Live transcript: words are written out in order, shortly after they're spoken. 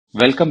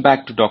Welcome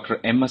back to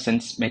Dr.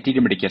 Emerson's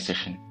Material Medica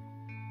session.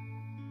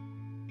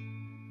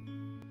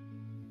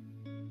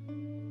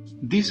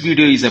 This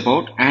video is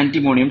about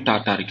Antimonium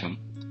tartaricum.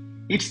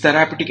 Its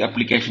therapeutic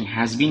application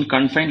has been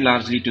confined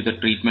largely to the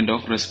treatment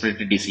of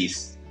respiratory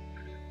disease.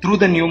 Through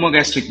the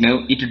pneumogastric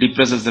nerve, it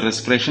depresses the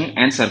respiration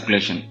and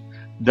circulation,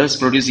 thus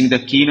producing the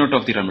keynote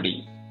of the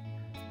remedy.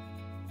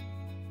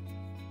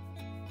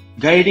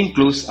 Guiding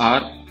clues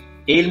are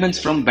ailments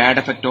from bad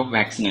effect of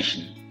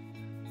vaccination,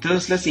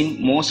 thirstness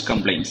in most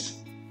complaints,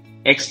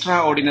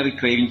 extraordinary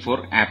craving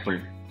for apple,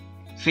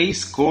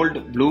 face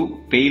cold,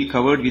 blue, pale,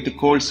 covered with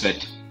cold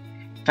sweat,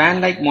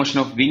 fan-like motion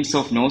of wings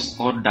of nose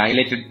or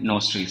dilated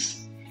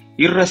nostrils,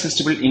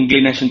 irresistible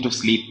inclination to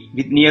sleep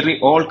with nearly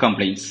all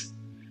complaints,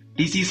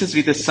 diseases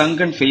with a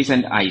sunken face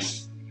and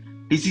eyes,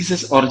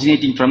 diseases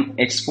originating from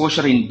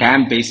exposure in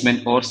damp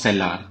basement or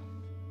cellar.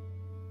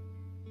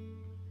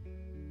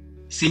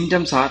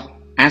 Symptoms are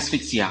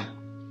asphyxia.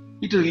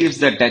 It relieves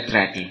the death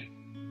rattle.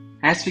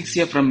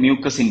 Asphyxia from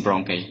mucus in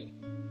bronchi.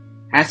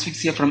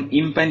 Asphyxia from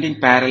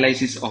impending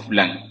paralysis of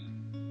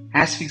lung.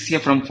 Asphyxia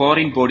from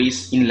foreign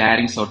bodies in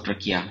larynx or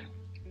trachea.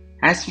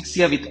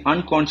 Asphyxia with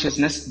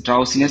unconsciousness,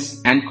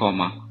 drowsiness and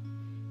coma.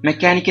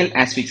 Mechanical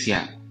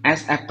asphyxia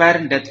as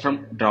apparent death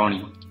from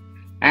drowning.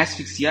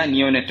 Asphyxia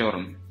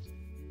neonatorum.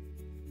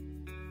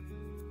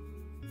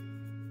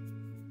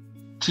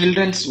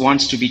 Children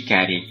wants to be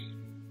carried.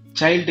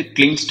 Child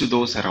clings to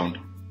those around.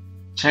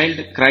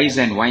 Child cries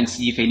and whines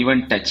if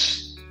anyone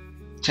touch.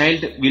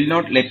 Child will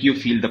not let you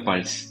feel the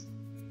pulse.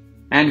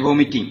 And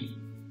vomiting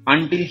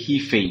until he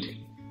faint.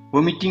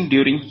 Vomiting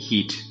during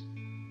heat.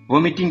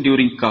 Vomiting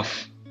during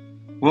cough.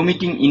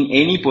 Vomiting in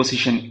any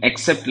position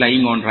except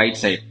lying on right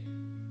side.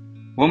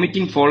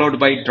 Vomiting followed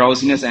by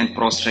drowsiness and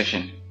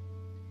prostration.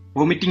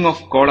 Vomiting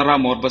of cholera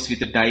morbus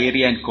with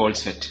diarrhea and cold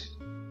sweat.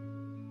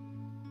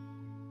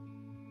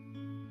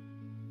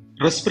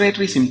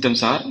 Respiratory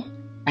symptoms are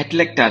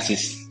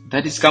atelectasis,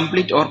 that is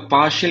complete or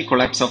partial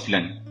collapse of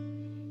lung,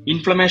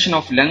 inflammation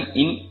of lung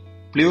in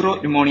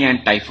pleuropneumonia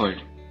and typhoid,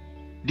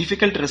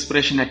 difficult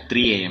respiration at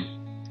 3 am,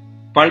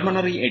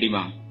 pulmonary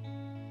edema,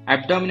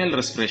 abdominal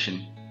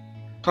respiration,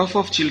 cough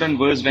of children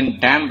worse when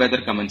damp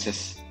weather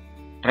commences,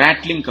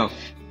 rattling cough.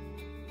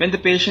 When the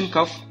patient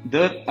coughs,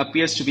 there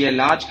appears to be a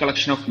large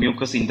collection of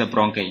mucus in the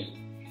bronchi.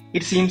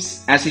 It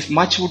seems as if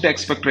much would be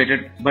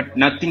expectorated, but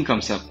nothing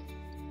comes up.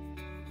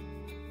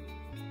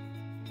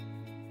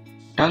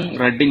 Tongue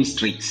red in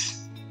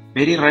streaks,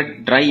 very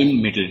red, dry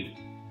in middle,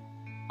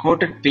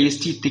 coated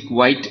pasty thick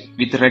white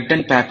with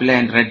reddened papillae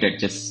and red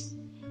edges.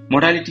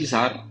 Modalities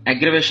are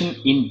aggravation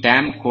in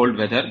damp cold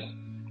weather,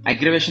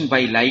 aggravation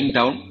by lying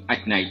down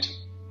at night,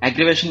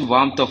 aggravation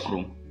warmth of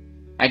room,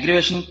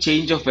 aggravation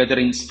change of weather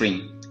in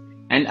spring,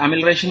 and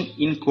amelioration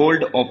in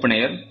cold open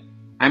air,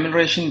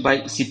 amelioration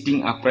by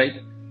sitting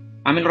upright,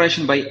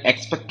 amelioration by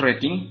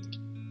expectorating,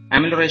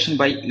 amelioration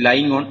by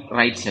lying on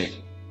right side.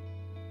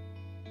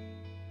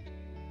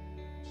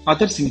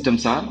 Other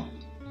symptoms are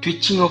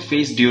twitching of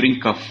face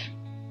during cough,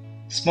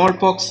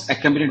 smallpox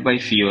accompanied by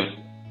fever,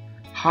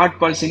 hard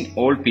pulse in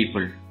old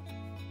people,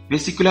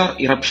 vesicular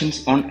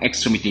eruptions on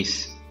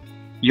extremities,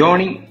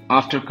 yawning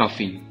after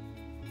coughing,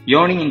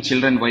 yawning in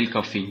children while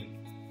coughing,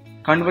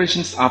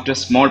 convulsions after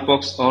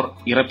smallpox or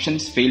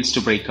eruptions fails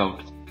to break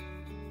out.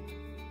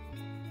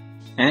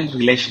 And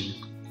relation.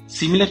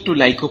 Similar to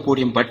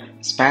lycopodium but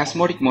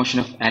spasmodic motion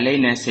of alae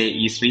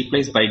nasae is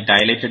replaced by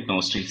dilated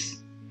nostrils.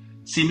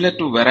 Similar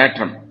to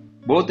veratrum,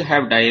 both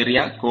have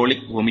diarrhea, colic,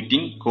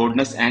 vomiting,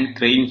 coldness and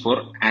craving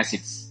for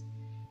acids.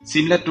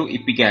 Similar to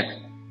ipecac,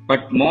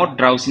 but more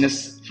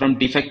drowsiness from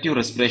defective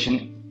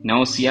respiration,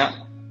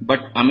 nausea, but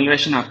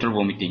amelioration after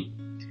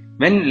vomiting.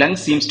 When lung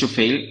seems to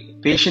fail,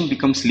 patient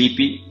becomes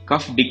sleepy,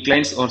 cough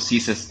declines or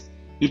ceases.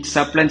 It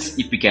supplants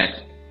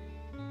ipecac.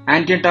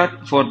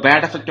 Ant-tart for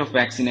bad effect of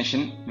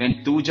vaccination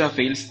when thuja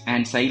fails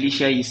and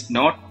silesia is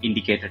not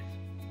indicated.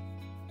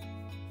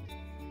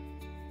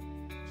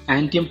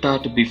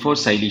 Antimonium before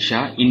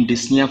silesia in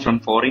dyspnea from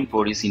foreign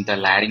bodies in the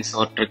larynx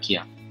or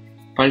trachea.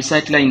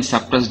 Pulsatilla in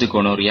suppressed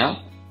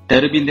gonorrhea.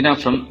 Terebinthina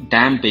from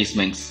damp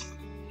basements.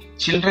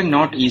 Children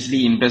not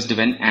easily impressed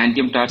when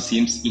antimonium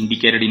seems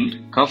indicated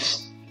in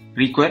coughs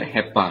require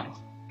heparin.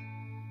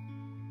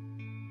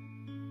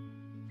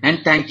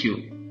 And thank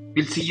you.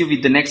 We'll see you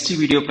with the next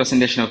video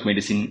presentation of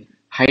medicine,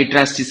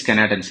 Hydrastis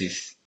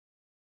canadensis.